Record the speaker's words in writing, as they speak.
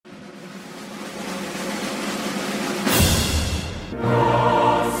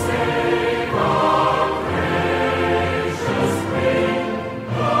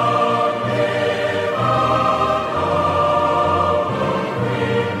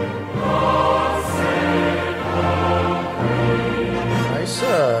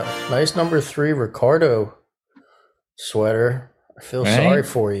Nice number 3 Ricardo sweater. I feel sorry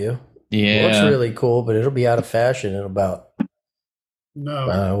for you. It looks Yeah. really cool, but it'll be out of fashion in about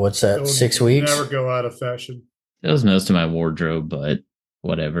No, what's that? it'll 6 weeks. never go out of fashion. That was most of my wardrobe, but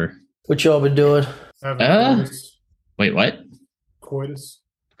whatever. What y'all been doing? Having coitus. Wait, what? Coitus.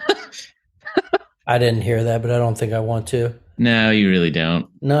 I didn't hear that, but I don't think I want to. No, you really don't.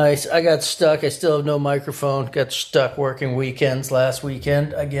 Nice. I got stuck. I still have no microphone. Got stuck working weekends last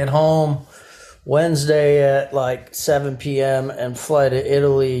weekend. I get home Wednesday at like 7 p.m. and fly to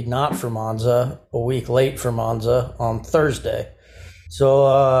Italy, not for Monza, a week late for Monza on Thursday.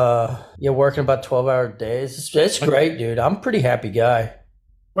 So, working about 12-hour days. It's great, dude. I'm a pretty happy guy.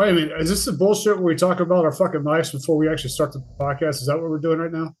 Wait a minute. Is this the bullshit where we talk about our fucking lives before we actually start the podcast? Is that what we're doing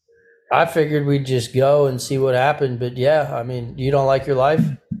right now? I figured we'd just go and see what happened. But yeah, I mean, you don't like your life?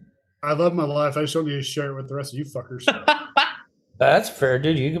 I love my life. I just don't need to share it with the rest of you fuckers. That's fair,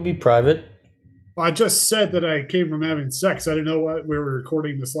 dude. You can be private. I just said that I came from having sex. I didn't know what we were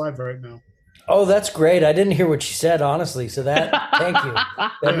recording this live right now. Oh, that's great. I didn't hear what you said, honestly. So thank you.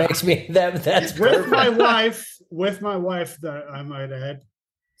 That makes me that's with my wife that I might add.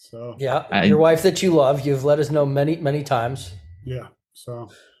 So yeah, your wife that you love. You've let us know many, many times. Yeah. So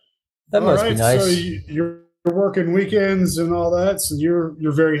that must be nice. So you're working weekends and all that. So you're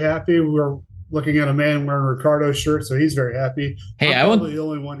very happy. We're looking at a man wearing a Ricardo shirt, so he's very happy. Hey, I'm probably the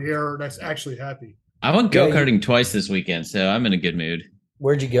only one here that's actually happy. I went go-karting twice this weekend, so I'm in a good mood.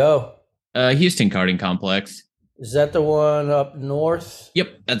 Where'd you go? Houston Karting Complex. Is that the one up north?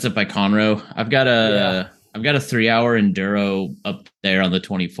 Yep, that's up by Conroe. I've got a 3-hour enduro up there on the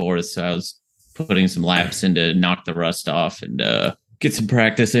 24th, so I was putting some laps in to knock the rust off and get some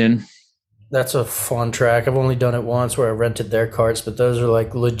practice in. That's a fun track. I've only done it once where I rented their carts, but those are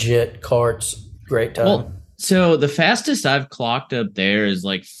like legit carts. Great time. Well, so the fastest I've clocked up there is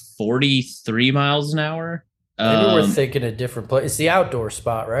like 43 miles an hour. Maybe we're thinking a different place. It's the outdoor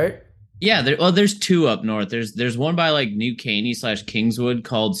spot, right? Yeah, there's two up north. There's one by like New Caney / Kingswood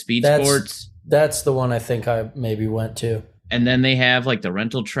called Speed Sports. That's the one I think I maybe went to. And then they have like the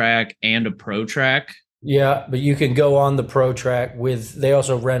rental track and a pro track. Yeah, but you can go on the pro track they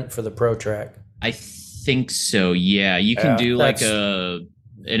also rent for the pro track. I think so. Yeah, you can do like an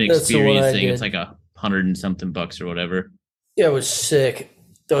experience thing. It's like $100 and something or whatever. Yeah, it was sick.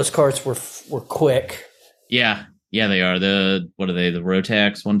 Those carts were quick. Yeah, they are. What are they? The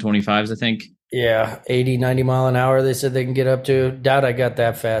Rotax 125s, I think. Yeah, 80, 90 mile an hour they said they can get up to. Doubt I got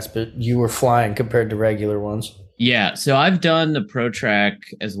that fast, but you were flying compared to regular ones. Yeah, so I've done the pro track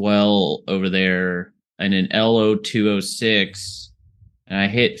as well over there in an LO206, and I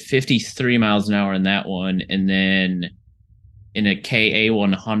hit 53 miles an hour in that one, and then in a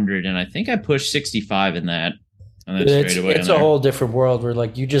KA100, and I think I pushed 65 in that. And it's a whole different world where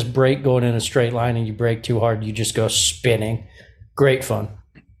like you just brake going in a straight line and you brake too hard, you just go spinning. Great fun.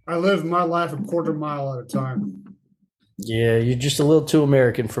 I live my life a quarter mile at a time. Yeah, you're just a little too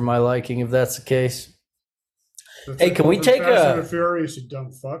American for my liking, if that's the case. Hey, can we take a Furious, you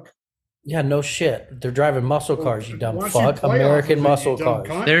dumb fuck? Yeah, no shit. They're driving muscle cars, you dumb fuck. American muscle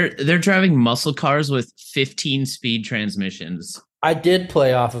cars. They're driving muscle cars with 15-speed transmissions. I did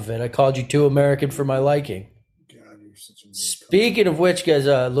play off of it. I called you too American for my liking. God, you're such a Speaking of which, guys,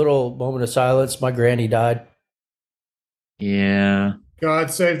 a little moment of silence. My granny died. Yeah.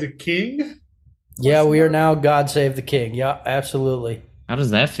 God save the king? Yeah, we are now God save the king. Yeah, absolutely. How does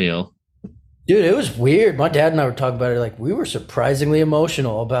that feel? Dude, it was weird. My dad and I were talking about it. Like, we were surprisingly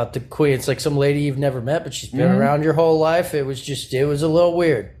emotional about the queen. It's like some lady you've never met, but she's been around your whole life. It was a little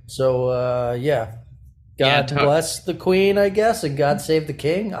weird. So, yeah. God bless the queen, I guess, and God save the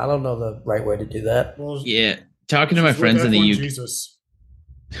king. I don't know the right way to do that. Well, yeah. Talking to my friends in the UK. Jesus.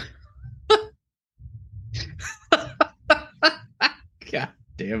 God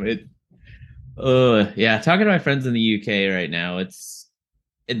damn it. Yeah, talking to my friends in the UK right now,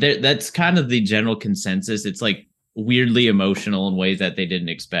 that's kind of the general consensus. It's like weirdly emotional in ways that they didn't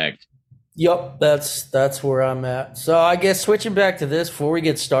expect. Yep, that's where I'm at. So I guess switching back to this before we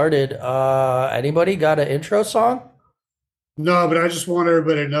get started, anybody got an intro song? No, but I just want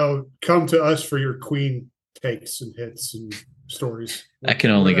everybody to know, come to us for your queen takes and hits and stories. That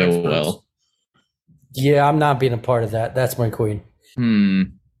can only go well. Yeah, I'm not being a part of that. That's my queen.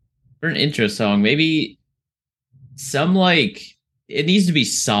 For an intro song, maybe some it needs to be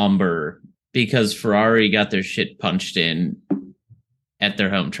somber because Ferrari got their shit punched in at their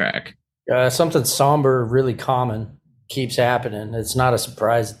home track. Something somber, really common, keeps happening. It's not a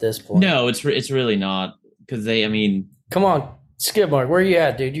surprise at this point. No, it's really not because come on, Skidmark, where are you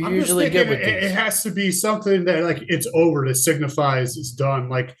at, dude? You're usually good with these. It has to be something that like it's over, that signifies it's done.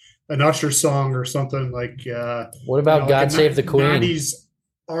 Like an Usher song or something like. What about like God Save the Queen? 90s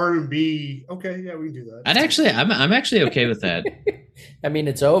R&B. Okay, yeah, we can do that. I'm actually okay with that. I mean,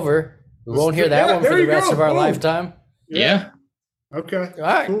 it's over. We won't hear that one for the rest of our lifetime. Yeah. Okay. All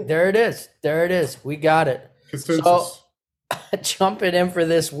right, cool. There it is. There it is. We got it. Consensus. So, jumping in for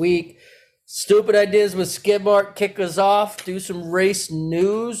this week, Stupid Ideas with Skidmark kick us off. Do some race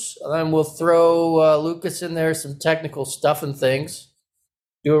news, and then we'll throw Lucas in there, some technical stuff and things.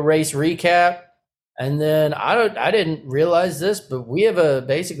 Do a race recap, and then I didn't realize this, but we have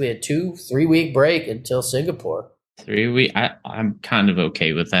basically a 2-3 week break until Singapore. 3 weeks. I'm kind of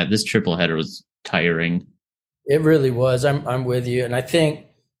okay with that. This triple header was tiring. It really was. I'm with you, and I think.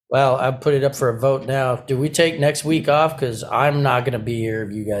 Well, I'll put it up for a vote now. Do we take next week off? Because I'm not going to be here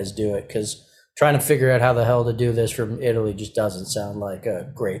if you guys do it. Because trying to figure out how the hell to do this from Italy just doesn't sound like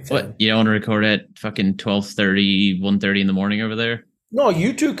a great thing. What, you don't want to record at fucking 12:30, 1:30 in the morning over there? No,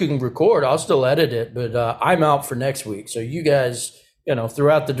 you two can record. I'll still edit it, but I'm out for next week. So you guys,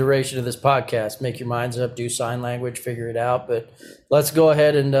 throughout the duration of this podcast, make your minds up, do sign language, figure it out. But let's go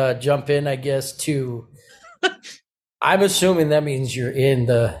ahead and jump in, I guess, to... I'm assuming that means you're in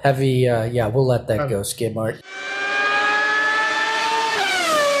the heavy, we'll let that go, Skidmark.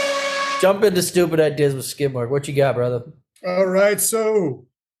 Jump into Stupid Ideas with Skidmark. What you got, brother? All right, so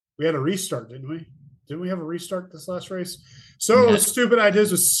we had a restart, didn't we? Didn't we have a restart this last race? So Stupid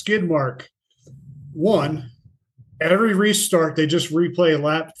Ideas with Skidmark. 1, every restart, they just replay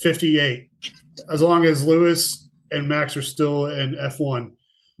lap 58, as long as Lewis and Max are still in F1.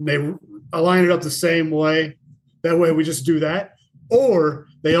 They align it up the same way. That way we just do that. Or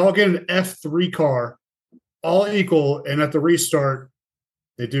they all get an F3 car, all equal, and at the restart,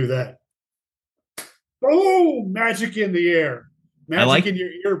 they do that. Oh, magic in the air. Magic in your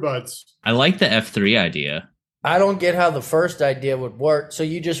earbuds. I like the F3 idea. I don't get how the first idea would work. So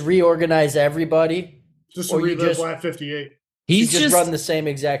you just reorganize everybody? Just to relive lap 58. He's just run the same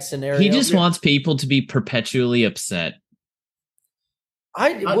exact scenario. He just wants people to be perpetually upset.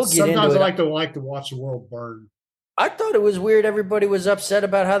 Sometimes I like to watch the world burn. I thought it was weird everybody was upset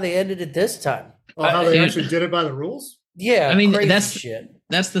about how they ended it this time. Oh, how they actually did it by the rules? Yeah, I mean, shit.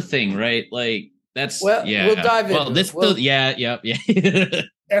 That's the thing, right? Like, that's... Well, yeah. we'll dive into it.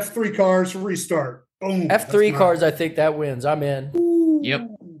 F3 cars, restart. Boom. F3 cars, I think that wins. I'm in. Ooh. Yep.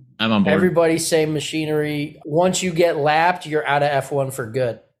 I'm on board. Everybody, same machinery. Once you get lapped, you're out of F1 for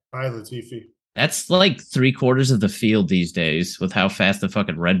good. Hi, Latifi. That's like 3/4 of the field these days with how fast the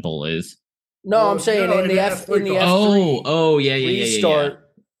fucking Red Bull is. No, I'm saying in the F3 restart.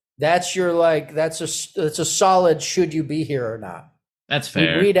 That's your that's a solid should you be here or not. That's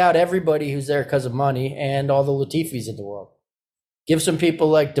fair. We weed out everybody who's there because of money and all the Latifis in the world. Give some people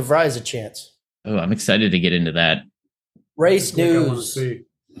like DeVries a chance. Oh, I'm excited to get into that. Race news.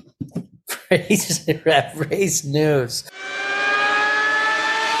 Race news.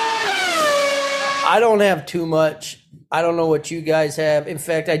 I don't have too much. I don't know what you guys have. In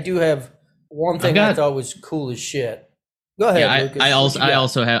fact, I do have one thing I thought was cool as shit. Go ahead, yeah, Lucas. I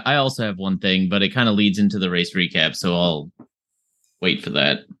also have one thing, but it kind of leads into the race recap, so I'll wait for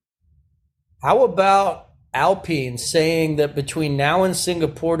that. How about Alpine saying that between now and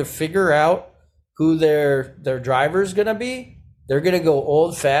Singapore to figure out who their driver is going to be, they're going to go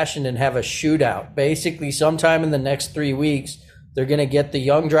old-fashioned and have a shootout. Basically, sometime in the next 3 weeks, they're going to get the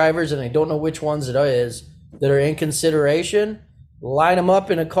young drivers, and they don't know which ones it is, that are in consideration, line them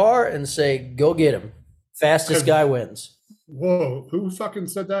up in a car and say, go get him. Fastest guy wins. Whoa, who fucking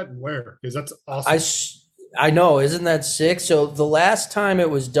said that and where? Because that's awesome. I know, isn't that sick? So the last time it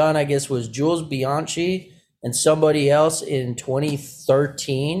was done, I guess, was Jules Bianchi and somebody else in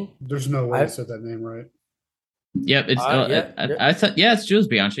 2013. There's no way I said that name right. Yep, it's. I thought, it's Jules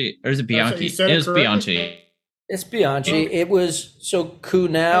Bianchi, or is it Bianchi? It's Bianchi. It's Bianchi. It was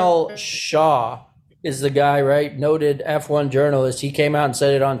Kunal Shah is the guy, right? Noted F1 journalist. He came out and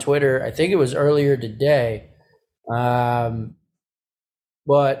said it on Twitter. I think it was earlier today.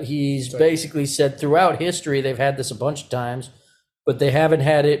 But he's basically said throughout history, they've had this a bunch of times, but they haven't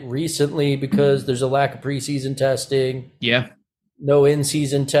had it recently because there's a lack of preseason testing. Yeah. No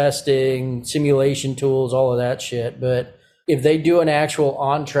in-season testing, simulation tools, all of that shit. But if they do an actual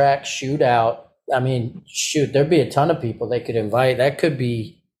on-track shootout, I mean, shoot, there'd be a ton of people they could invite. That could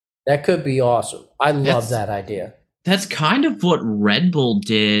be awesome. I love that idea. That's kind of what Red Bull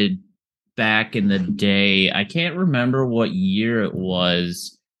did back in the day. I can't remember what year it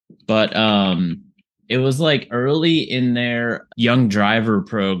was, but it was like early in their young driver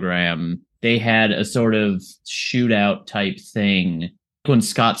program. They had a sort of shootout type thing when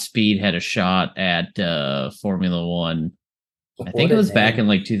Scott Speed had a shot at Formula One. I think it was back in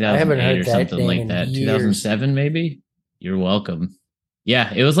like 2008 or something like that. Years. 2007, maybe? You're welcome.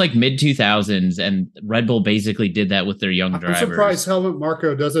 Yeah, it was like mid 2000s, and Red Bull basically did that with their young drivers. I'm surprised Helmut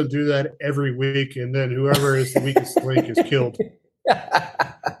Marko doesn't do that every week, and then whoever is the weakest link is killed.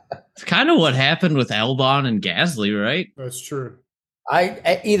 It's kind of what happened with Albon and Gasly, right? That's true.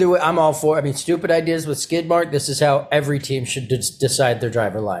 Either way, I'm all for. I mean, stupid ideas with Skidmark. This is how every team should decide their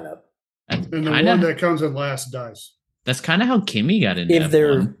driver lineup. And the one that comes in last dies. That's kind of how Kimi got into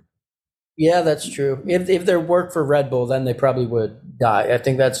F1. Yeah, that's true. If they work for Red Bull, then they probably would die. I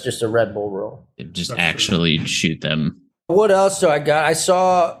think that's just a Red Bull rule. Just that's actually true. Shoot them. What else do I got? I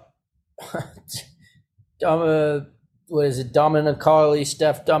saw what is it? Stefano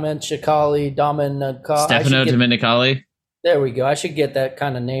Domenicali. There we go. I should get that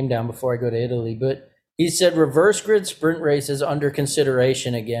kind of name down before I go to Italy. But he said reverse grid sprint races under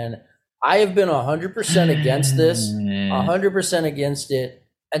consideration again. I have been 100% against this, 100% against it,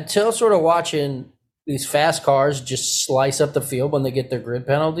 until sort of watching these fast cars just slice up the field when they get their grid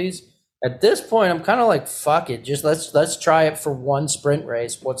penalties. At this point, I'm kind of like, fuck it. Just let's try it for one sprint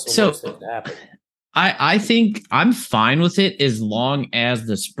race. What's the worst that can happen? I think I'm fine with it as long as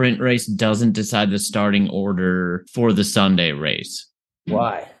the sprint race doesn't decide the starting order for the Sunday race.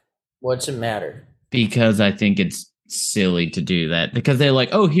 Why? What's it matter? Because I think it's silly to do that. Because they're like,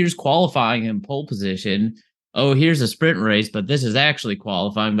 oh, here's qualifying in pole position. Oh, here's a sprint race, but this is actually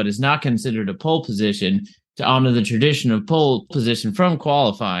qualifying, but it's not considered a pole position to honor the tradition of pole position from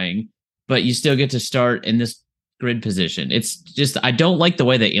qualifying, but you still get to start in this grid position. It's just, I don't like the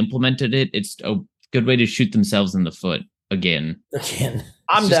way they implemented it. It's a good way to shoot themselves in the foot again.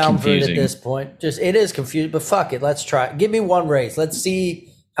 I'm down for it at this point. It is confusing, but fuck it. Let's try. Give me one race. Let's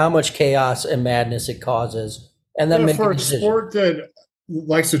see how much chaos and madness it causes. And then make a decision. For a sport that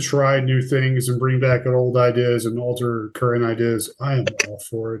likes to try new things and bring back old ideas and alter current ideas, I am all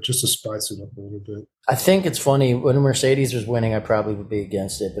for it, just to spice it up a little bit. I think it's funny. When Mercedes was winning, I probably would be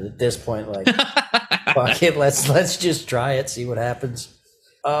against it. But at this point, like, fuck it. Let's just try it, see what happens.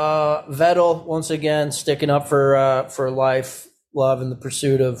 Vettel, once again, sticking up for life, love, and the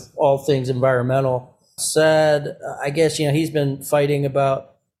pursuit of all things environmental. Said, I guess, he's been fighting about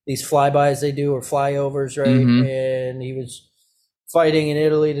these flybys they do or flyovers, right? Mm-hmm. And he was fighting in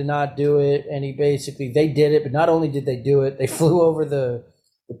Italy to not do it. And they did it, but not only did they do it, they flew over the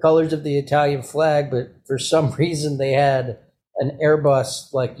colors of the Italian flag, but for some reason they had an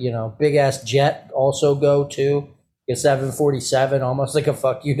Airbus, big ass jet also go too. A 747, almost like a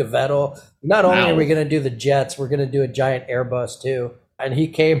fuck you to Vettel. Not only are we going to do the jets, we're going to do a giant Airbus too. And he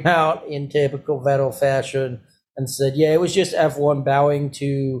came out in typical Vettel fashion and said, yeah, it was just F1 bowing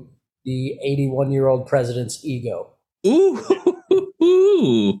to the 81-year-old president's ego. Ooh.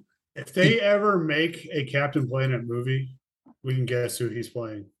 If they ever make a Captain Planet movie, we can guess who he's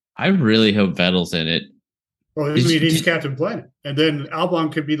playing. I really hope Vettel's in it. Well, he's Captain Planet. And then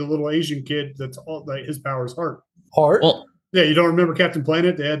Albon could be the little Asian kid that's all like his power is heart. Heart? Well, yeah, you don't remember Captain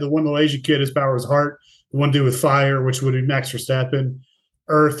Planet? They had the one little Asian kid, his power was heart. The one dude with fire, which would be Max Verstappen.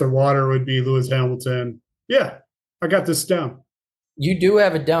 Earth or water would be Lewis Hamilton. Yeah, I got this down. You do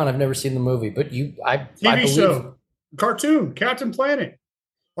have it down. I've never seen the movie, but I believe show, cartoon, Captain Planet.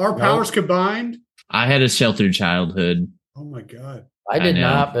 Our powers combined. I had a sheltered childhood. Oh my god, I did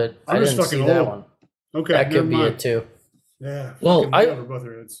not, but I didn't see that one. Okay, that could be it too. Yeah. Well,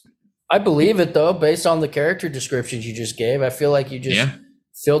 I believe it though, based on the character descriptions you just gave. I feel like you just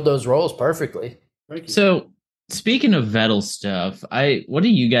filled those roles perfectly. Thank you. So, speaking of Vettel stuff, what do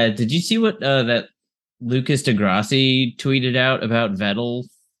you guys? Did you see what that Lucas Degrassi tweeted out about Vettel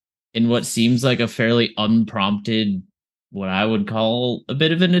in what seems like a fairly unprompted, what I would call a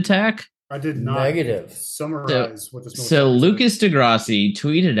bit of an attack? I did not negative summarize what this. So Lucas Degrassi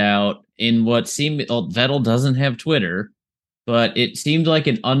tweeted out in what seemed Vettel doesn't have Twitter, but it seemed like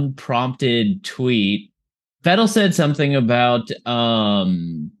an unprompted tweet. Vettel said something about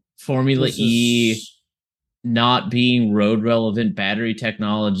Formula E not being road relevant battery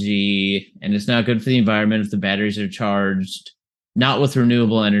technology, and it's not good for the environment if the batteries are charged not with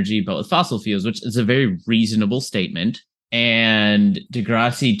renewable energy but with fossil fuels, which is a very reasonable statement. And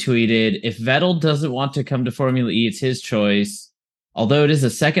Degrassi tweeted, if Vettel doesn't want to come to Formula E, it's his choice. Although it is the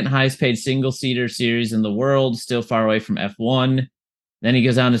second highest paid single-seater series in the world, still far away from F1. Then he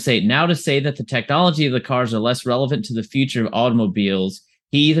goes on to say, now to say that the technology of the cars are less relevant to the future of automobiles,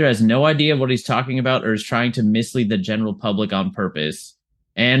 he either has no idea what he's talking about or is trying to mislead the general public on purpose.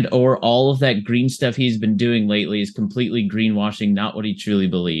 And or all of that green stuff he's been doing lately is completely greenwashing, not what he truly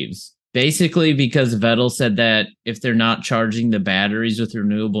believes. Basically, because Vettel said that if they're not charging the batteries with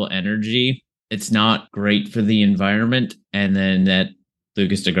renewable energy, it's not great for the environment. And then that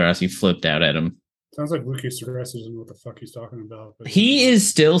Lucas Degrassi flipped out at him. Sounds like Lucas Degrassi doesn't know what the fuck he's talking about. But He is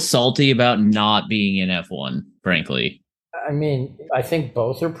still salty about not being in F1, frankly. I mean, I think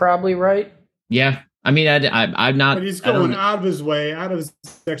both are probably right. Yeah. I mean, I'm not. But he's going out of his way, out of his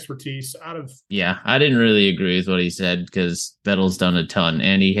expertise, out of. Yeah, I didn't really agree with what he said because Vettel's done a ton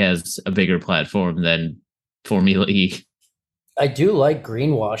and he has a bigger platform than Formula E. I do like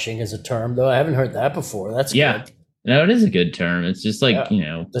greenwashing as a term, though. I haven't heard that before. That's good. No, it is a good term. It's just like,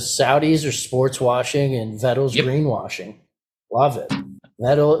 the Saudis are sports washing and Vettel's greenwashing. Love it.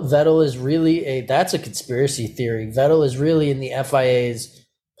 Vettel is really that's a conspiracy theory. Vettel is really in the FIA's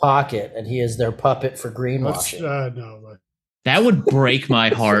pocket and he is their puppet for greenwashing. That would break my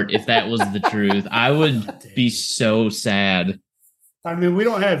heart if that was the truth. I would be so sad. I mean, we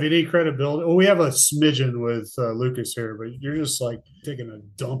don't have any credibility. Well, we have a smidgen with Lucas here, but you're just like taking a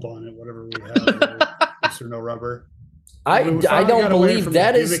dump on it, whatever we have. Or no rubber. I don't believe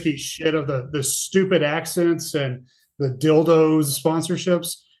that is gimmicky shit of the stupid accents and the dildos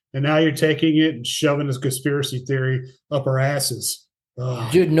sponsorships, and now you're taking it and shoving this conspiracy theory up our asses.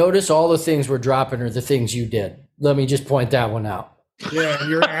 Ugh. Dude, notice all the things we're dropping are the things you did. Let me just point that one out. Yeah, and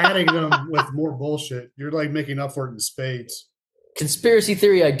you're adding them with more bullshit. You're like making up for it in spades. Conspiracy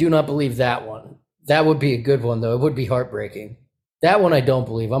theory, I do not believe that one. That would be a good one, though. It would be heartbreaking. That one I don't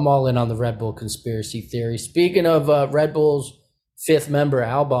believe. I'm all in on the Red Bull conspiracy theory. Speaking of Red Bull's fifth member,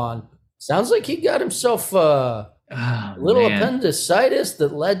 Albon, sounds like he got himself a little appendicitis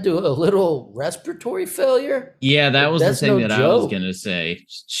that led to a little respiratory failure. Yeah, that was the thing that I was going to say.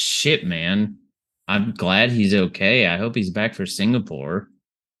 Shit, man. I'm glad he's okay. I hope he's back for Singapore.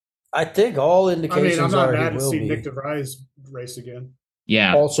 I think all indications I'm not are mad he to will see be. Nick DeVries race again.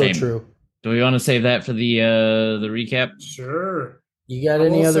 Yeah. Also true. Do we want to save that for the recap? Sure. You got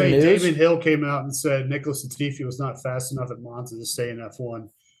any other news? David Hill came out and said Nicholas Latifi was not fast enough at Monza to stay in F1.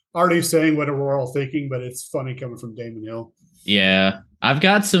 Already saying what we're all thinking, but it's funny coming from Damon Hill. Yeah. I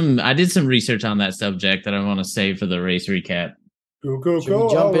did some research on that subject that I want to save for the race recap. Go. Should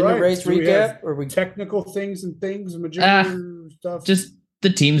we jump into race recap? Or we technical things, major stuff? Just the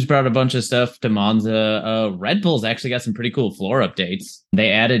teams brought a bunch of stuff to Monza. Red Bull's actually got some pretty cool floor updates.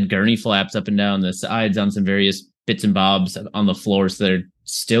 They added gurney flaps up and down the sides on some various bits and bobs on the floor, so they're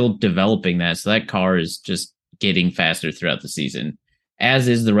still developing that. So that car is just getting faster throughout the season, as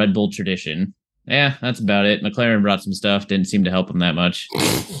is the Red Bull tradition. Yeah, that's about it. McLaren brought some stuff. Didn't seem to help them that much.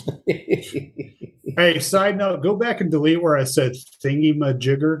 Hey, side note, go back and delete where I said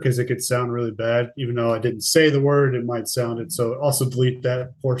thingy-majigger because it could sound really bad. Even though I didn't say the word, it might sound it. So also delete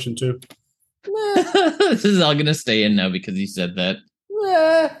that portion too. This is all going to stay in now because you said that.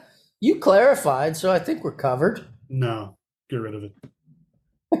 You clarified, so I think we're covered. No, get rid of it.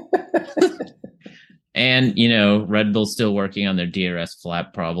 And, Red Bull's still working on their DRS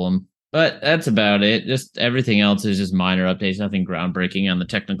flap problem. But that's about it. Just everything else is just minor updates, nothing groundbreaking on the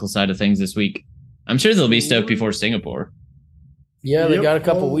technical side of things this week. I'm sure they'll be stoked before Singapore. Yeah, they got a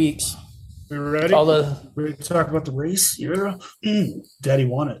couple weeks. We ready? Ready to talk about the race? Yeah. Daddy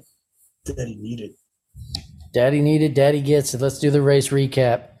want it. Daddy need it. Daddy need it. Daddy gets it. Let's do the race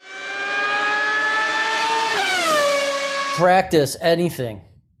recap. Practice anything.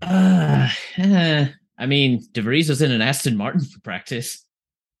 DeVries was in an Aston Martin for practice.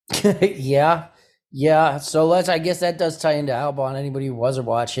 Yeah. So I guess that does tie into Albon. Anybody who wasn't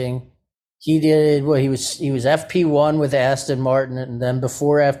watching, he did he was FP1 with Aston Martin, and then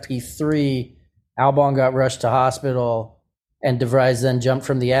before FP3, Albon got rushed to hospital, and DeVries then jumped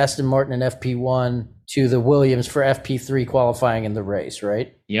from the Aston Martin and FP1 to the Williams for FP3 qualifying in the race,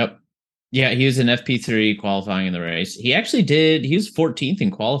 right? Yep. Yeah, he was in FP3 qualifying in the race. He actually he was 14th in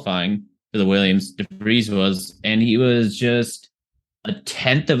qualifying for the Williams. DeVries was, and he was just a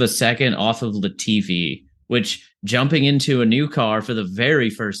 1/10 of a second off of Latifi, which jumping into a new car for the very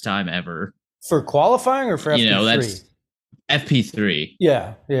first time ever. For qualifying or for FP3? That's FP3.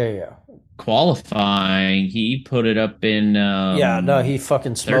 Yeah. Qualifying, he put it up in he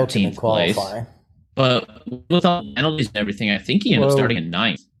fucking smoked him in qualifying. But with all the penalties and everything, I think he ended up starting in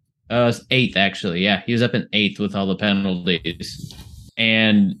 9th. 8th, actually. Yeah, he was up in 8th with all the penalties.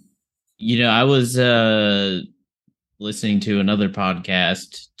 And, I was listening to another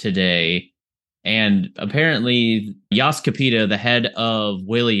podcast today, and apparently Jos Capita, the head of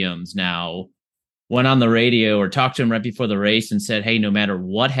Williams now, went on the radio or talked to him right before the race and said, hey, no matter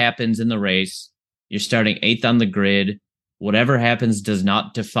what happens in the race, you're starting 8th on the grid. Whatever happens does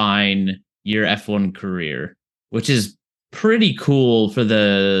not define your F1 career, which is pretty cool for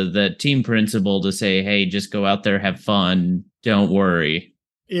the team principal to say, hey, just go out there, have fun, don't worry.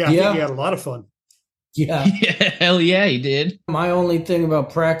 Yeah, I think he had a lot of fun. Yeah. Yeah, hell yeah, he did. My only thing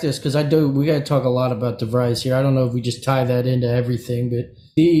about practice, because we got to talk a lot about DeVries here. I don't know if we just tie that into everything, but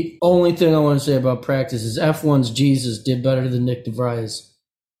the only thing I want to say about practice is F1's Jesus did better than Nick DeVries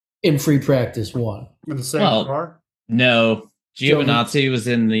in free practice one. In the same car? No. Giovinazzi was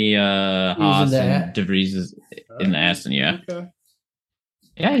in the Haas and DeVries is in the Aston, yeah. Okay.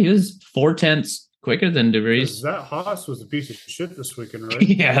 Yeah, he was 0.4 quicker than DeVries. That Haas was a piece of shit this weekend, right?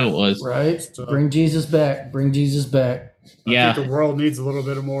 Yeah, it was. Right? So, bring Jesus back. Bring Jesus back. I think the world needs a little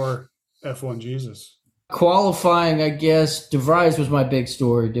bit more F1 Jesus. Qualifying, I guess, DeVries was my big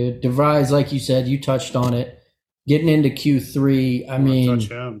story, dude. DeVries, like you said, you touched on it. Getting into Q3, I mean, touch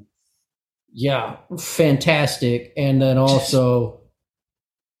him. Yeah, fantastic. And then also,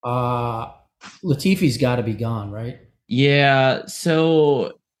 Latifi's got to be gone, right? Yeah,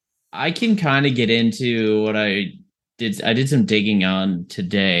 so I can kind of get into what I did. I did some digging on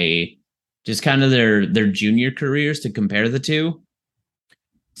today, just kind of their junior careers to compare the two.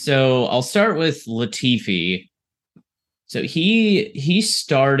 So I'll start with Latifi. So he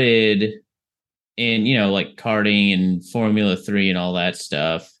started in, like karting and Formula 3 and all that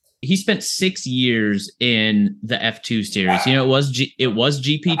stuff. He spent 6 years in the F2 series. It was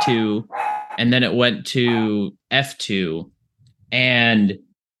GP2, and then it went to F2, and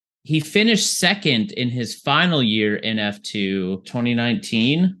he finished second in his final year in F2,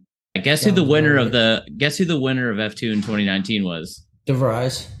 2019. Guess who the winner of F2 in 2019 was?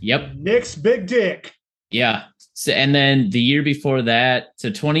 DeVries. Yep. Nick's big dick. Yeah. So, and then the year before that, so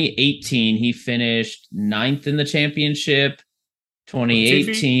 2018, he finished 9th in the championship.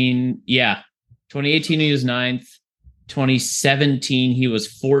 2018, yeah. 2018, he was 9th. 2017, he was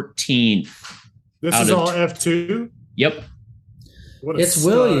 14th. This is all F2? Yep. It's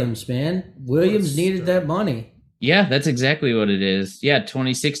Williams, man. Williams needed that money. Yeah, that's exactly what it is. Yeah,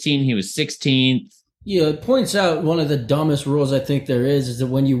 2016, he was 16th. Yeah, it points out one of the dumbest rules I think there is that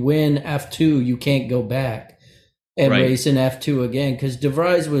when you win F2, you can't go back and race in F2 again. Because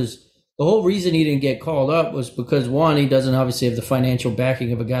DeVries the whole reason he didn't get called up was because, one, he doesn't obviously have the financial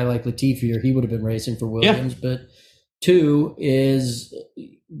backing of a guy like Latifi, or he would have been racing for Williams. Yeah. But two is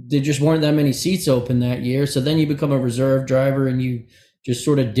there just weren't that many seats open that year. So then you become a reserve driver and you just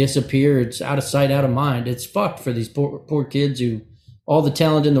sort of disappear. It's out of sight, out of mind. It's fucked for these poor kids who all the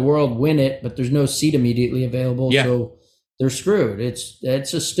talent in the world win it, but there's no seat immediately available. Yeah. So they're screwed. It's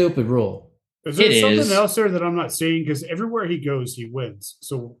a stupid rule. Is there something else there that I'm not seeing? Because everywhere he goes, he wins.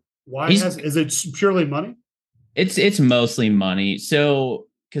 So why is it purely money? It's mostly money. So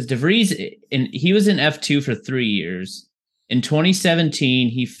because DeVries, he was in F2 for 3 years. In 2017,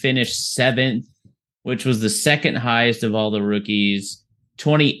 he finished 7th, which was the second highest of all the rookies.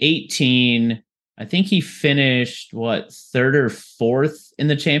 2018, I think he finished 3rd or 4th in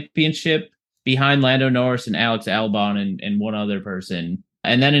the championship, behind Lando Norris and Alex Albon and one other person.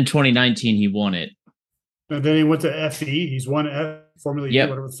 And then in 2019, he won it. And then he went to FE. He's won Formula E,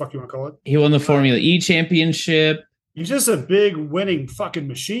 whatever the fuck you want to call it. He won the Formula E championship. He's just a big winning fucking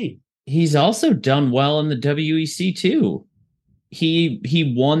machine. He's also done well in the WEC too.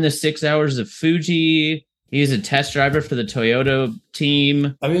 He won the 6 hours of Fuji. He's a test driver for the Toyota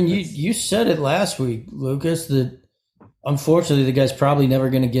team. I mean, you said it last week, Lucas, that unfortunately the guy's probably never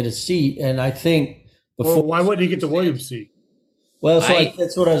going to get a seat. And I think before, why wouldn't he get the Williams seat? Well,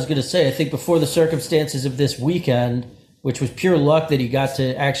 that's what I was going to say. I think before the circumstances of this weekend, which was pure luck that he got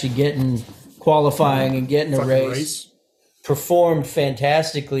to actually get in qualifying and get in a race, performed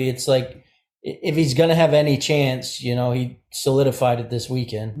fantastically. It's like, if he's going to have any chance, he solidified it this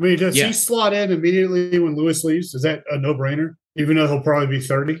weekend. I mean, does he slot in immediately when Lewis leaves? Is that a no-brainer? Even though he'll probably be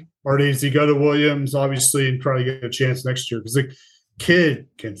 30? Or does he go to Williams, obviously, and probably get a chance next year? Because the kid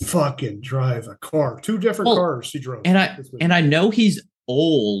can fucking drive a car. 2 different cars he drove. And I know he's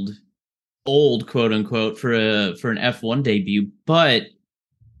old, quote unquote, for an F1 debut, but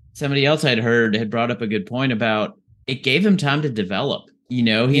somebody else I'd heard had brought up a good point about it gave him time to develop.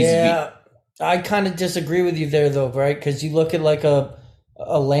 I kind of disagree with you there, though, right? Because you look at like a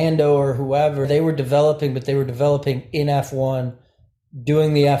Lando or whoever, they were developing, but they were developing in F1,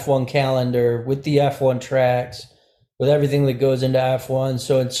 doing the F1 calendar with the F1 tracks, with everything that goes into F1.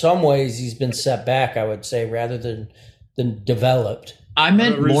 So in some ways, he's been set back, I would say, rather than developed. I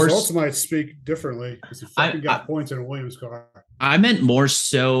meant the results might speak differently because he fucking got points in a Williams car. I meant more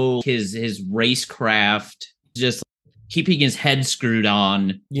so his racecraft, just keeping his head screwed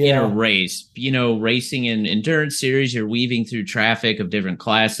on in a race. Racing in endurance series, you're weaving through traffic of different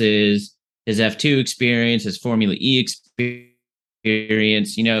classes. His F2 experience, his Formula E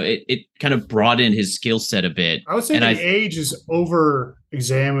experience, it kind of broadened his skill set a bit. I would say age is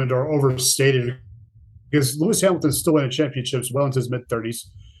over-examined or overstated because Lewis Hamilton's still winning championships well into his mid-30s.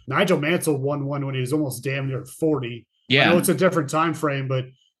 Nigel Mansell won one when he was almost damn near 40. Yeah. I know it's a different time frame, but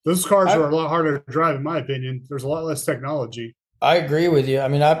those cars are a lot harder to drive, in my opinion. There's a lot less technology. I agree with you. I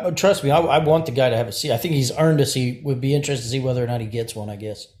mean, trust me, I want the guy to have a seat. I think he's earned a seat. Would be interested to see whether or not he gets one, I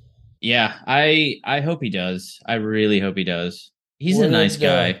guess. Yeah, I hope he does. I really hope he does. He's a nice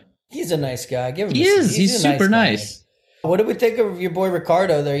guy. He's a nice guy. Give him He is. He's super nice. What did we think of your boy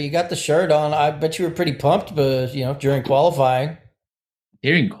Ricardo there? You got the shirt on. I bet you were pretty pumped, but during qualifying.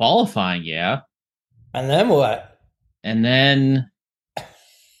 During qualifying, yeah. And then what? And then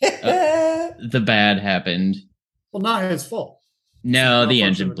the bad happened. Well, not his fault. No, the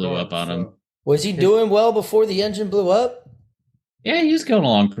engine blew up on him. Was he doing well before the engine blew up? Yeah, he was going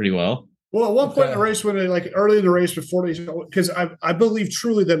along pretty well. Well, at one point in the race, when early in the race before because I believe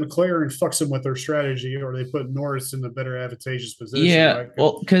truly that McLaren fucks them with their strategy, or they put Norris in the better advantageous position. Yeah, right?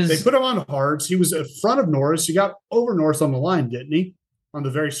 well, because they put him on hards. He was in front of Norris. He got over Norris on the line, didn't he? On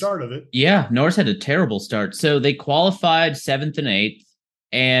the very start of it. Yeah, Norris had a terrible start. So they qualified 7th and 8th,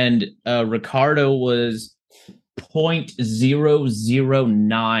 and Ricardo was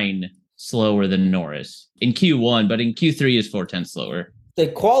 0.009 slower than Norris in Q1, but in Q3 is 0.4 slower. They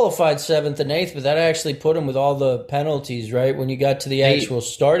qualified 7th and 8th, but that actually put him with all the penalties, right? When you got to the actual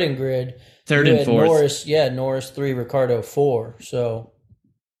starting grid, 3rd and 4th. Norris 3, Ricardo 4. So,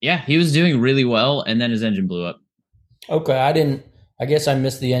 yeah, he was doing really well, and then his engine blew up. Okay, I guess I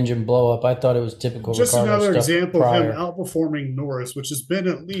missed the engine blow up. I thought it was typical. Just Ricardo another stuff example prior. of him outperforming Norris, which has been,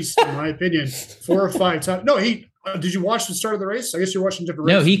 at least in my opinion, 4 or 5 times. No, he did you watch the start of the race? I guess you're watching different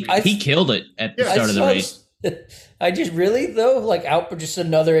races. No, he killed it at the start of the race. I just really though just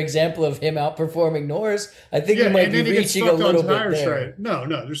another example of him outperforming Norris. I think he might be reaching a little bit there. Right. No,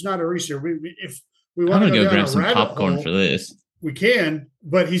 there's not a race here. If we I'm want gonna to go grab some popcorn hole, for this. We can,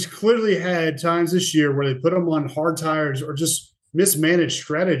 but he's clearly had times this year where they put him on hard tires or just mismanaged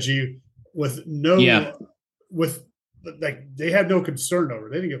strategy with they had no concern over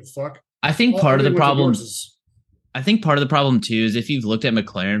it. They didn't give a fuck. I think part of the problem too is if you've looked at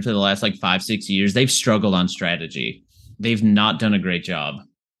McLaren for the last 5-6 years, they've struggled on strategy. They've not done a great job.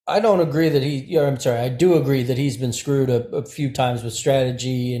 I don't agree that I do agree that he's been screwed a few times with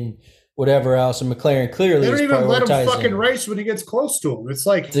strategy and whatever else. And McLaren clearly they don't even let him prioritizing. fucking race when he gets close to him. It's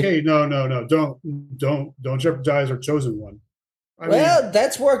like, hey, no, don't jeopardize our chosen one.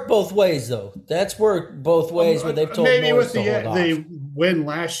 That's worked both ways, though. That's worked both ways where they've told Norris to hold off. The win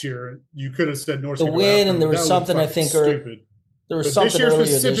last year, you could have said Norris. The win, and there was something I think stupid. There was something earlier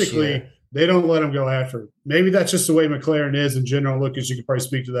this year. They don't let him go after it. Maybe that's just the way McLaren is in general. Lucas, you could probably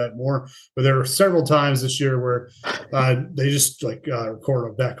speak to that more. But there were several times this year where they just record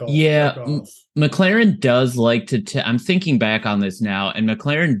a back off. Yeah, McLaren does like to. I'm thinking back on this now, and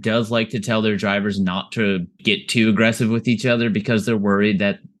McLaren does like to tell their drivers not to get too aggressive with each other because they're worried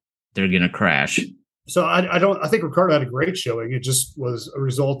that they're going to crash. So I think Ricardo had a great showing. It just was a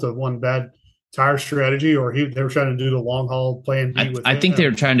result of one bad tire strategy, or they were trying to do the long haul plan B with I think they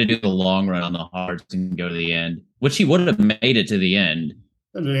were trying to do the long run on the hards and go to the end, which he would have made it to the end.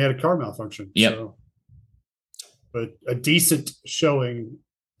 And then he had a car malfunction. Yep. So, but a decent showing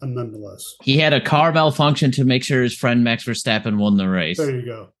nonetheless. He had a car malfunction to make sure his friend Max Verstappen won the race. There you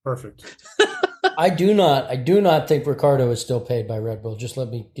go. Perfect. I do not think Ricardo is still paid by Red Bull. Just let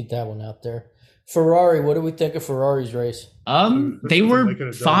me get that one out there. Ferrari, what do we think of Ferrari's race? They were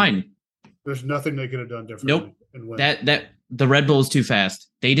fine. There's nothing they could have done differently. Nope. That the Red Bull is too fast.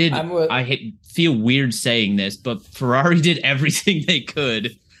 They did. Feel weird saying this, but Ferrari did everything they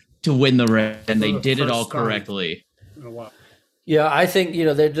could to win the race, and they did it all correctly. Yeah, I think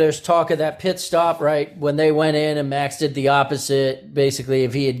there's talk of that pit stop, right? When they went in and Max did the opposite. Basically,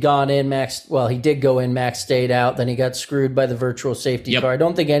 if he had gone in, he did go in. Max stayed out. Then he got screwed by the virtual safety car. I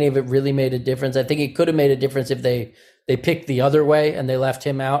don't think any of it really made a difference. I think it could have made a difference if they picked the other way and they left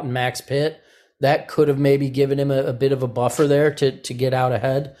him out and Max pit. That could have maybe given him a bit of a buffer there to get out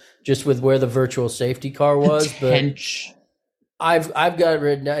ahead, just with where the virtual safety car was. But I've got it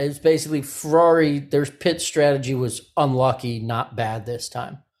written down. It's basically Ferrari. Their pit strategy was unlucky, not bad this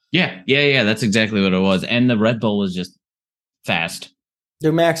time. Yeah. That's exactly what it was. And the Red Bull was just fast.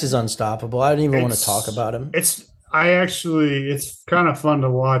 Their Max is unstoppable. I don't even want to talk about him. It's kind of fun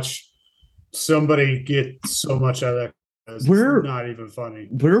to watch somebody get so much out of that. It's not even funny.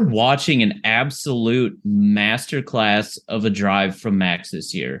 We're watching an absolute masterclass of a drive from Max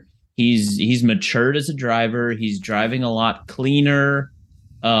this year. He's matured as a driver. He's driving a lot cleaner.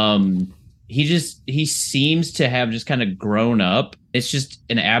 He seems to have just kind of grown up. It's just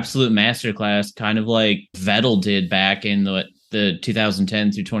an absolute masterclass, kind of like Vettel did back in the the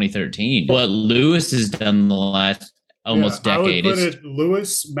 2010 through 2013. What Lewis has done the last almost decade. I would put it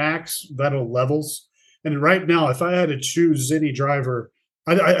Lewis, Max, Vettel levels. And right now, if I had to choose any driver,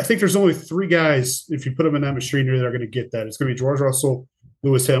 I think there's only three guys, if you put them in that machinery, that are going to get that. It's going to be George Russell,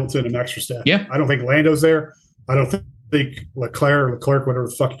 Lewis Hamilton, and Max Verstappen. Yeah. I don't think Lando's there. I don't think Leclerc, whatever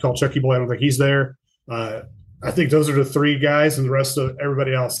the fuck you call Chucky Boy, I don't think he's there. I think those are the three guys, and the rest of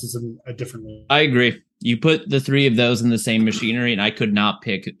everybody else is in a different league. I agree. You put the three of those in the same machinery, and I could not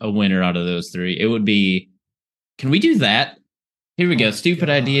pick a winner out of those three. It would be, can we do that? Here we go.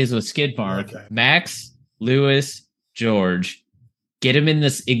 Stupid ideas with Skidmark. Okay. Max, Lewis, George. Get them in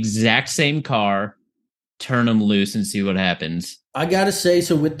this exact same car, turn them loose, and see what happens. I got to say,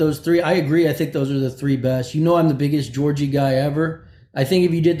 so with those three, I agree. I think those are the three best. You know, I'm the biggest Georgie guy ever. I think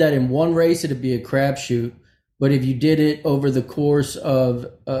if you did that in one race, it'd be a crapshoot. But if you did it over the course of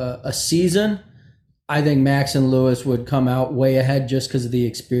a season, I think Max and Lewis would come out way ahead just because of the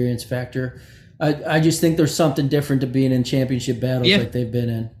experience factor. I just think there's something different to being in championship battles like they've been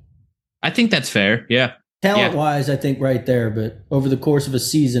in. I think that's fair. Yeah. Talent-wise, I think right there. But over the course of a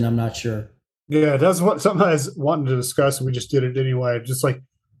season, I'm not sure. Yeah, that's something I was wanting to discuss, and we just did it anyway. Just like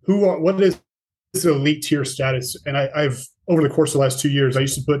what is the elite tier status? And I've over the course of the last 2 years, I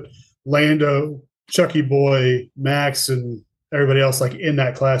used to put Lando, Chucky Boy, Max, and everybody else like in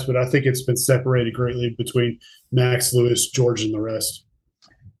that class, but I think it's been separated greatly between Max, Lewis, George, and the rest.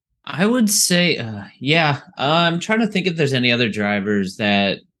 I would say, I'm trying to think if there's any other drivers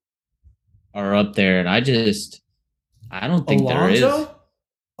that are up there, and I don't think there is.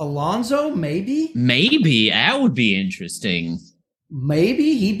 Alonso, maybe? Maybe. That would be interesting.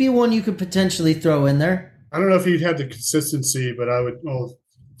 Maybe. He'd be one you could potentially throw in there. I don't know if he'd have the consistency, but I would. Well,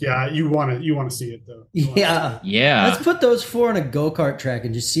 yeah, you want to see it though. Yeah. Let's put those four on a go-kart track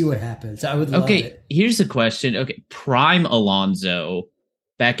and just see what happens. I would love it. Okay, here's a question. Okay, prime Alonso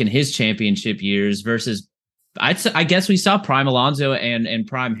back in his championship years versus, I guess we saw prime Alonso and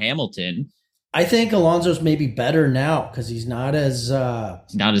prime Hamilton. I think Alonso's maybe better now because he's not as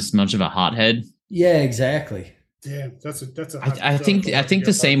much of a hothead. Yeah, exactly. Damn, that's a. I think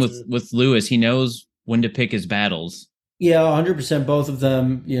the same with Lewis. He knows when to pick his battles. Yeah, 100%. Both of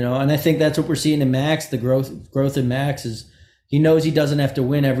them, and I think that's what we're seeing in Max. The growth in Max is he knows he doesn't have to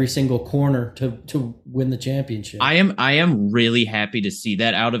win every single corner to win the championship. I am really happy to see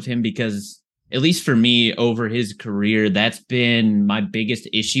that out of him because at least for me over his career, that's been my biggest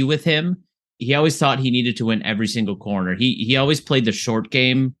issue with him. He always thought he needed to win every single corner. He always played the short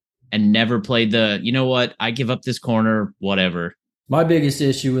game and never played the, you know what, I give up this corner, whatever. My biggest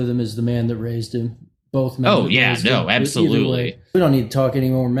issue with him is the man that raised him. Both men. Oh, yeah, no, absolutely. We don't need to talk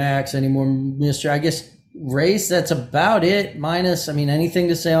anymore Max, anymore Mr. I guess race, that's about it. Minus, anything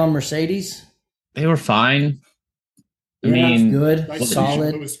to say on Mercedes? They were fine. Good, nice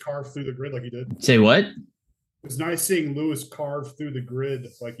solid. Lewis carve through the grid like he did. Say what? It was nice seeing Lewis carve through the grid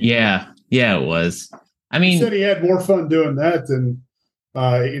like he did. Yeah, it was. He said he had more fun doing that than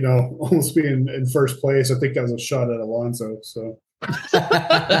almost being in first place. I think that was a shot at Alonso. So,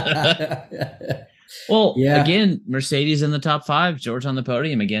 well, again, Mercedes in the top 5, George on the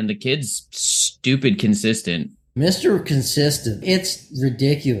podium again. The kid's stupid consistent. Mr. Consistent. It's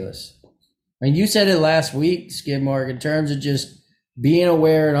ridiculous. You said it last week, Skidmark, in terms of just being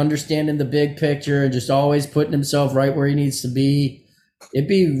aware and understanding the big picture and just always putting himself right where he needs to be. It'd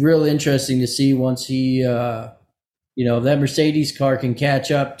be real interesting to see once he, that Mercedes car can catch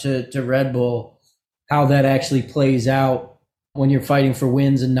up to Red Bull, how that actually plays out when you're fighting for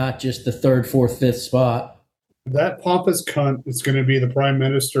wins and not just the 3rd, 4th, 5th spot. That pompous cunt is going to be the Prime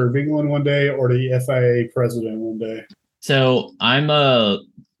Minister of England one day or the FIA president one day. So I'm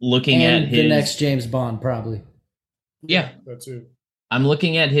looking at the next James Bond, probably. Yeah. That too. I'm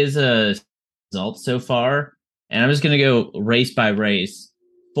looking at his results so far, and I'm just going to go race by race.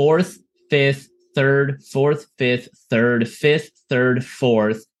 4th, 5th, 3rd, 4th, 5th, 3rd, 5th, 3rd,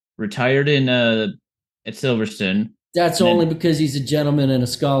 4th. Retired at Silverstone. That's only because he's a gentleman and a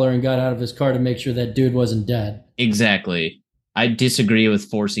scholar and got out of his car to make sure that dude wasn't dead. Exactly. I disagree with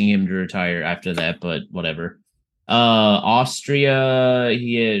forcing him to retire after that, but whatever. Austria,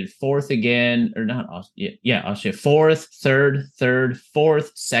 he had 4th again, or not Austria. Yeah, Austria. 4th, 3rd,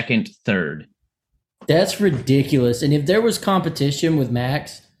 4th, 2nd, 3rd. That's ridiculous. And if there was competition with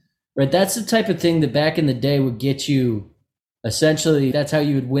Max, right, that's the type of thing that back in the day would get you, essentially, that's how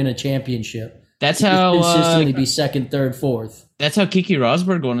you would win a championship. That's how consistently be 2nd, 3rd, 4th. That's how Keke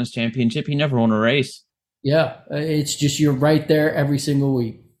Rosberg won his championship. He never won a race. Yeah, it's just you're right there every single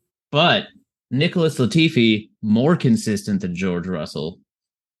week. But Nicholas Latifi, more consistent than George Russell.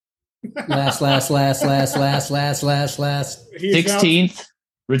 Last. He's now 16th,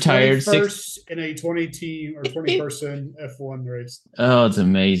 retired. 21st in a 20 team or 20 person F1 race. Oh, it's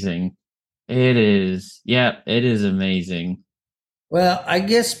amazing. It is. Yeah, it is amazing. Well, I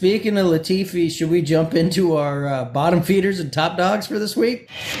guess speaking of Latifi, should we jump into our bottom feeders and top dogs for this week?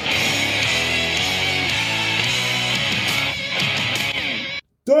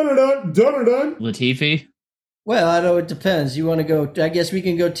 Done. Latifi? Well, I know it depends. You want to go, I guess we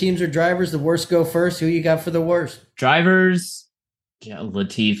can go teams or drivers. The worst go first. Who you got for the worst? Drivers, yeah,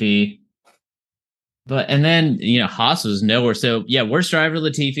 Latifi. And then, Haas was nowhere. So, yeah, worst driver,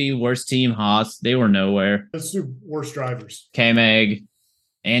 Latifi, worst team, Haas. They were nowhere. Let's do worst drivers. K-Mag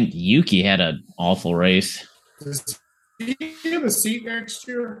and Yuki had an awful race. Does he have a seat next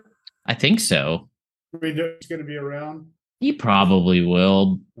year? I think so. I mean, he's going to be around? He probably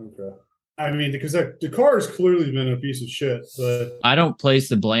will. Okay. I mean, because the car has clearly been a piece of shit, but I don't place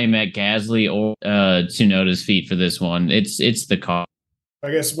the blame at Gasly or Tsunoda's feet for this one. It's the car. I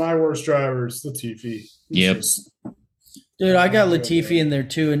guess my worst driver is Latifi. Yep. Dude, I got Latifi in there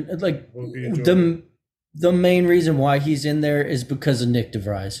too, and like the main reason why he's in there is because of Nick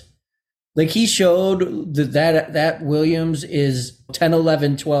DeVries. Like he showed that Williams is 10,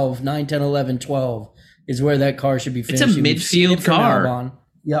 11, 12, 9, 10, 11, 12 is where that car should be finishing. It's a midfield car.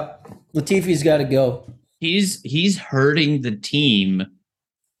 Yep. Latifi's got to go. He's hurting the team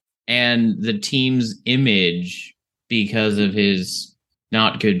and the team's image because of his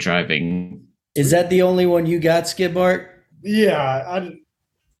not good driving. Is that the only one you got, Skidmark? Yeah.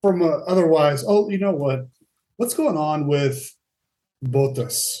 Otherwise, you know what? What's going on with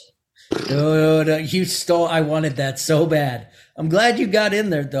Bottas? No, you stole. I wanted that so bad. I'm glad you got in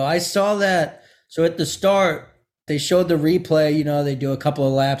there, though. I saw that. So at the start, they showed the replay. They do a couple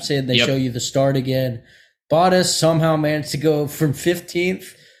of laps in. They show you the start again. Bottas somehow managed to go from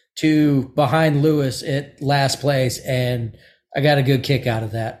 15th to behind Lewis at last place, and I got a good kick out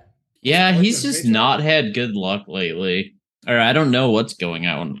of that. Yeah, he's just not had good luck lately. Or I don't know what's going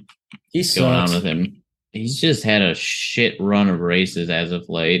on. Going on with him. He's just had a shit run of races as of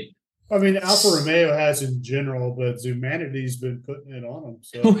late. I mean, Alfa Romeo has in general, but Zumanity's been putting it on him.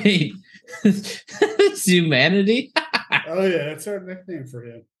 So. Wait, Zumanity? Oh, yeah, that's our nickname for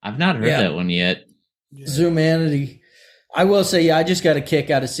him. I've not heard that one yet. Yeah. Zumanity. I will say, I just got a kick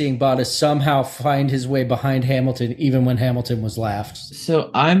out of seeing Bottas somehow find his way behind Hamilton, even when Hamilton was last.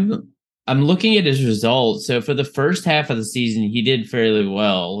 So I'm looking at his results. So for the first half of the season, he did fairly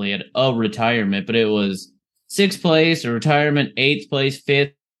well. He had a retirement, but it was 6th place, a retirement, 8th place,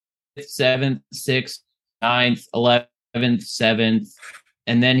 5th, 7th, 6th, 9th, 11th, 7th.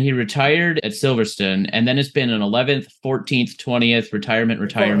 And then he retired at Silverstone. And then it's been an 11th, 14th, 20th, retirement,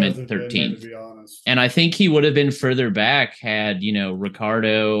 13th. And I think he would have been further back had,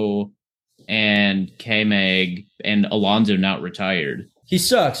 Ricardo and K-Mag and Alonso not retired. He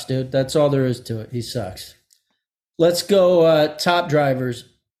sucks, dude. That's all there is to it. He sucks. Let's go top drivers.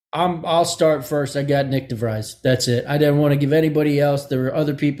 I'll start first. I got Nick DeVries. That's it. I didn't want to give anybody else. There were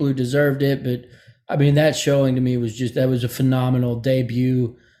other people who deserved it, but I mean, that showing to me that was a phenomenal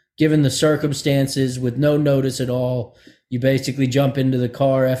debut, given the circumstances with no notice at all. You basically jump into the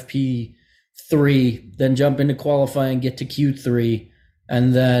car FP3, then jump into qualifying, get to Q3,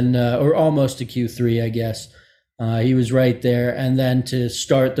 and then, or almost to Q3, I guess. He was right there. And then to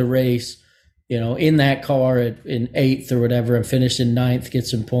start the race, in that car in 8th or whatever and finish in 9th, get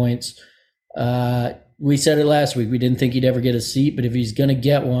some points. We said it last week. We didn't think he'd ever get a seat, but if he's going to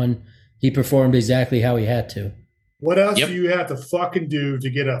get one, he performed exactly how he had to. What else do you have to fucking do to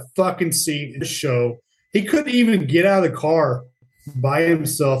get a fucking seat in the show? He couldn't even get out of the car by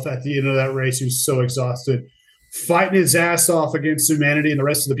himself at the end of that race. He was so exhausted, fighting his ass off against humanity and the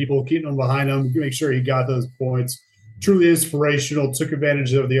rest of the people keeping him behind him, make sure he got those points. Truly inspirational, took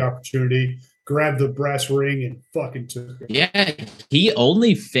advantage of the opportunity, grabbed the brass ring, and fucking took it. Yeah, he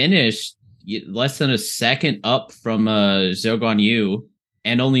only finished less than a second up from Zhou Guanyu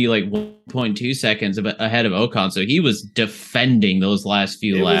and only like 1.2 seconds ahead of Ocon. So he was defending those last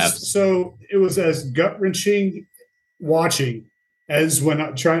few laps. It was as gut-wrenching watching as when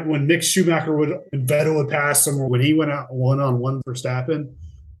Mick Schumacher and Vettel would pass him, or when he went out one-on-one for Verstappen.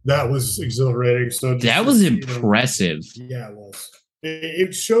 That was exhilarating. So that was impressive. Yeah, it was.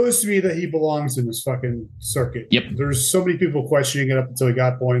 It shows to me that he belongs in this fucking circuit. Yep. There's so many people questioning it up until he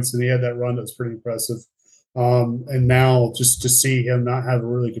got points, and he had that run that was pretty impressive. And now just to see him not have a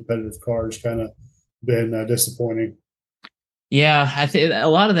really competitive car has kind of been disappointing. Yeah, I think a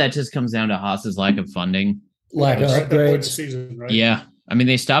lot of that just comes down to Haas's lack of funding. Lack of upgrades. Season, right? Yeah. I mean,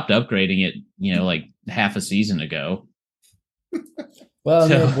 they stopped upgrading it, like half a season ago. Well, So-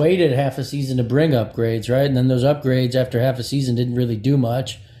 they had waited half a season to bring upgrades, right? And then those upgrades after half a season didn't really do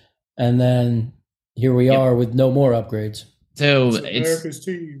much. And then here we are with no more upgrades. So It's it's America's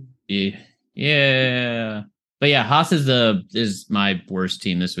team. yeah. But yeah, Haas is my worst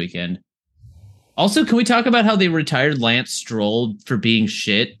team this weekend. Also, can we talk about how they retired Lance Stroll for being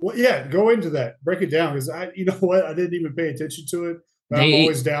shit? Well, yeah, go into that. Break it down because you know what? I didn't even pay attention to it. But I'm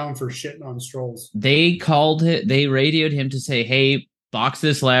always down for shitting on Strolls. They called it. They radioed him to say, "Hey, box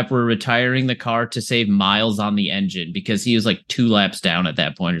this lap. We're retiring the car to save miles on the engine," because he was like 2 laps down at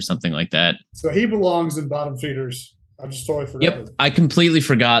that point or something like that. So he belongs in bottom feeders. I just totally forgot. Yep, I completely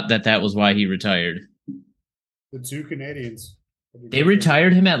forgot that was why he retired. The 2 Canadians. They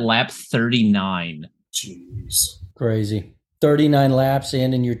retired him at lap 39. Jeez. Crazy. 39 laps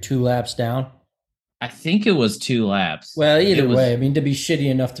and you're 2 laps down. I think it was 2 laps. Well, either way, I mean, to be shitty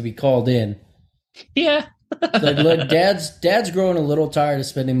enough to be called in. Yeah. Like, look, Dad's growing a little tired of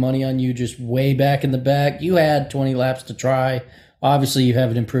spending money on you just way back in the back. You had 20 laps to try. Obviously, you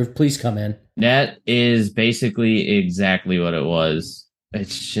haven't improved. Please come in. That is basically exactly what it was.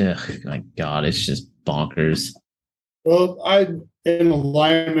 It's just, my God, it's just bonkers. Well, I'm in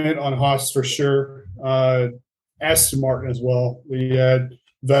alignment on Haas for sure. Aston Martin as well. We had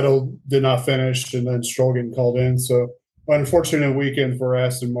Vettel did not finish, and then Stroll getting called in. So, unfortunate weekend for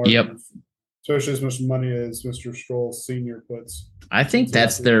Aston Martin. Yep. Especially as much money as Mr. Stroll Sr. puts. I think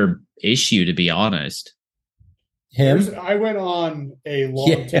that's their issue, to be honest. Him? I went on a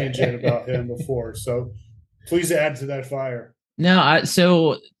long tangent about him before, so please add to that fire. No,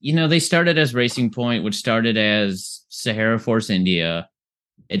 so, they started as Racing Point, which started as Sahara Force India.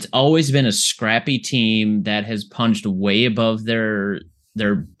 It's always been a scrappy team that has punched way above their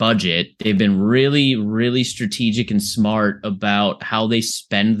budget. They've been really, really strategic and smart about how they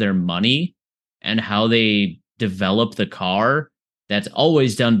spend their money and how they develop the car. That's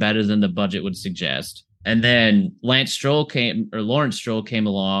always done better than the budget would suggest. And then Lawrence Stroll came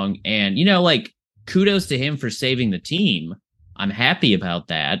along, and, kudos to him for saving the team. I'm happy about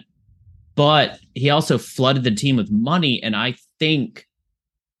that. But he also flooded the team with money, and I think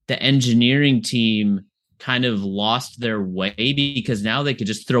the engineering team kind of lost their way because now they could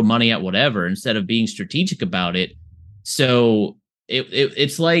just throw money at whatever instead of being strategic about it. So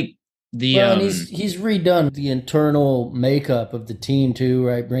it's like and he's redone the internal makeup of the team too,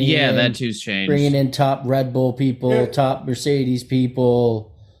 right? That too's changed. Bringing in top Red Bull people, top Mercedes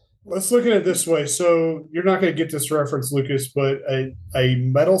people. Let's look at it this way. So you're not going to get this reference, Lucas, but a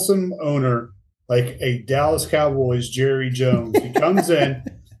meddlesome owner like a Dallas Cowboys Jerry Jones, he comes in.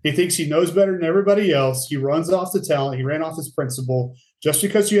 He thinks he knows better than everybody else. He runs off the talent. He ran off his principle. Just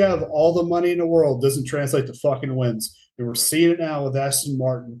because you have all the money in the world doesn't translate to fucking wins. And we're seeing it now with Aston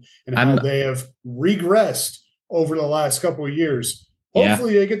Martin and how they have regressed over the last couple of years.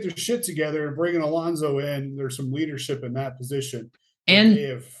 Hopefully they get their shit together and bringing Alonso in. There's some leadership in that position. And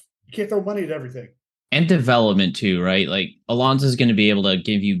you can't throw money at everything. And development too, right? Like Alonso's going to be able to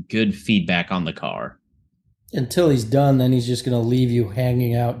give you good feedback on the car. Until he's done, then he's just going to leave you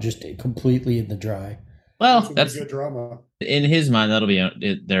hanging out just completely in the dry. Well, that's good drama. In his mind, that'll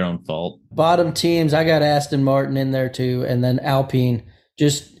be their own fault. Bottom teams, I got Aston Martin in there too, and then Alpine.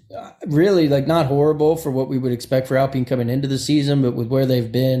 Just really not horrible for what we would expect for Alpine coming into the season, but with where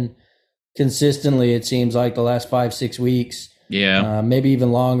they've been consistently, it seems like the last 5-6 weeks. Yeah. Maybe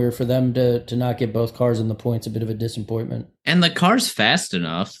even longer for them to not get both cars in the points. A bit of a disappointment. And the car's fast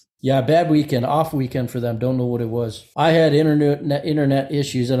enough. Yeah, bad weekend, off weekend for them. Don't know what it was. I had internet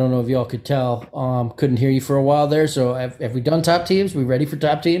issues. I don't know if y'all could tell. Couldn't hear you for a while there. So have we done top teams? We ready for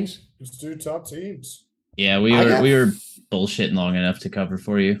top teams? Let's do top teams. Yeah, we were bullshitting long enough to cover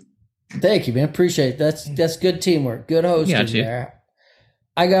for you. Thank you, man. Appreciate it. That's good teamwork. Good hosting there.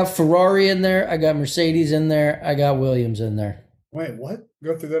 I got Ferrari in there. I got Mercedes in there. I got Williams in there. Wait, what?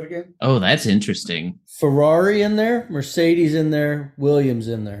 Go through that again. Oh, that's interesting. Ferrari in there, Mercedes in there, Williams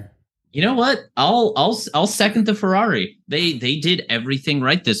in there. You know what? I'll second the Ferrari. They did everything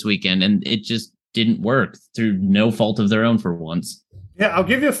right this weekend, and it just didn't work through no fault of their own for once. Yeah, I'll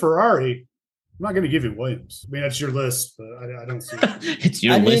give you a Ferrari. I'm not going to give you Williams. I mean, that's your list, but I don't see it. It's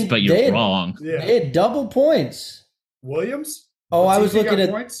your list, but you're wrong. Yeah. They had double points. Williams? Oh, I was looking at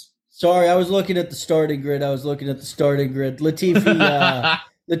points? Sorry, I was looking at the starting grid. Latifi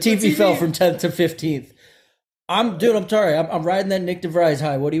Latifi fell from 10th to 15th. I'm sorry. I'm riding that Nick DeVries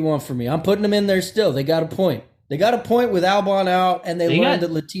high. What do you want from me? I'm putting them in there still. They got a point. They got a point with Albon out, and they learned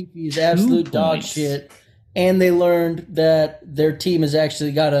that Latifi is absolute dog shit. And they learned that their team has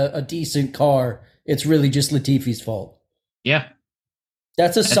actually got a decent car. It's really just Latifi's fault. Yeah.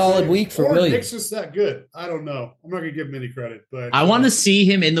 That's a solid week for Williams. Nick's just that good. I don't know. I'm not going to give him any credit, but I want to see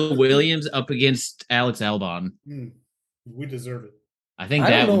him in the Williams up against Alex Albon. We deserve it. I think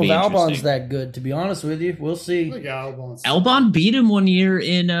I that don't would know be if Albon's interesting. that good, to be honest with you. We'll see. I think Albon beat him one year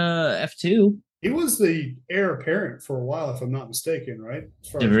in F2. He was the heir apparent for a while, if I'm not mistaken, right?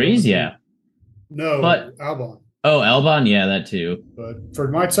 DeVries, yeah. No, but Albon. Oh, Albon, yeah, that too. But for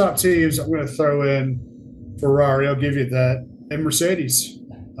my top teams, I'm going to throw in Ferrari. I'll give you that. And Mercedes.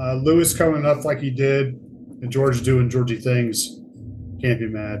 Lewis coming up like he did, and George doing Georgie things. Can't be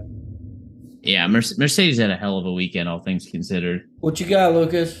mad. Yeah, Mercedes had a hell of a weekend, all things considered. What you got,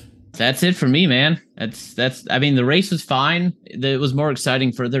 Lucas? That's it for me, man. That's. I mean, the race was fine. It was more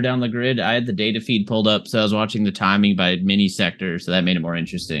exciting further down the grid. I had the data feed pulled up, so I was watching the timing by mini sector, so that made it more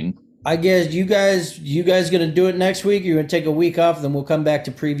interesting. I guess you guys gonna do it next week? Or you're gonna take a week off, then we'll come back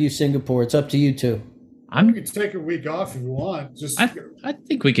to preview Singapore. It's up to you two. We can take a week off if you want. I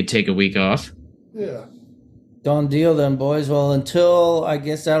think we could take a week off. Yeah. Done deal then, boys. Well, until I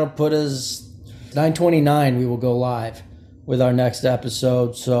guess that'll put us 9:29. We will go live with our next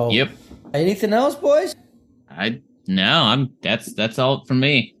episode. So, yep. Anything else, boys? That's all from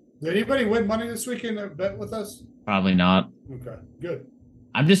me. Did anybody win money this weekend that bet with us? Probably not. Okay, good.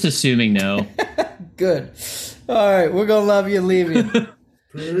 I'm just assuming no. Good. All right, we're gonna love you and leave you.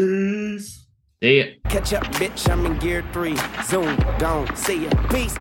 Peace. See ya. Catch up, bitch. I'm in gear 3. Zoom, gone. See ya. Peace.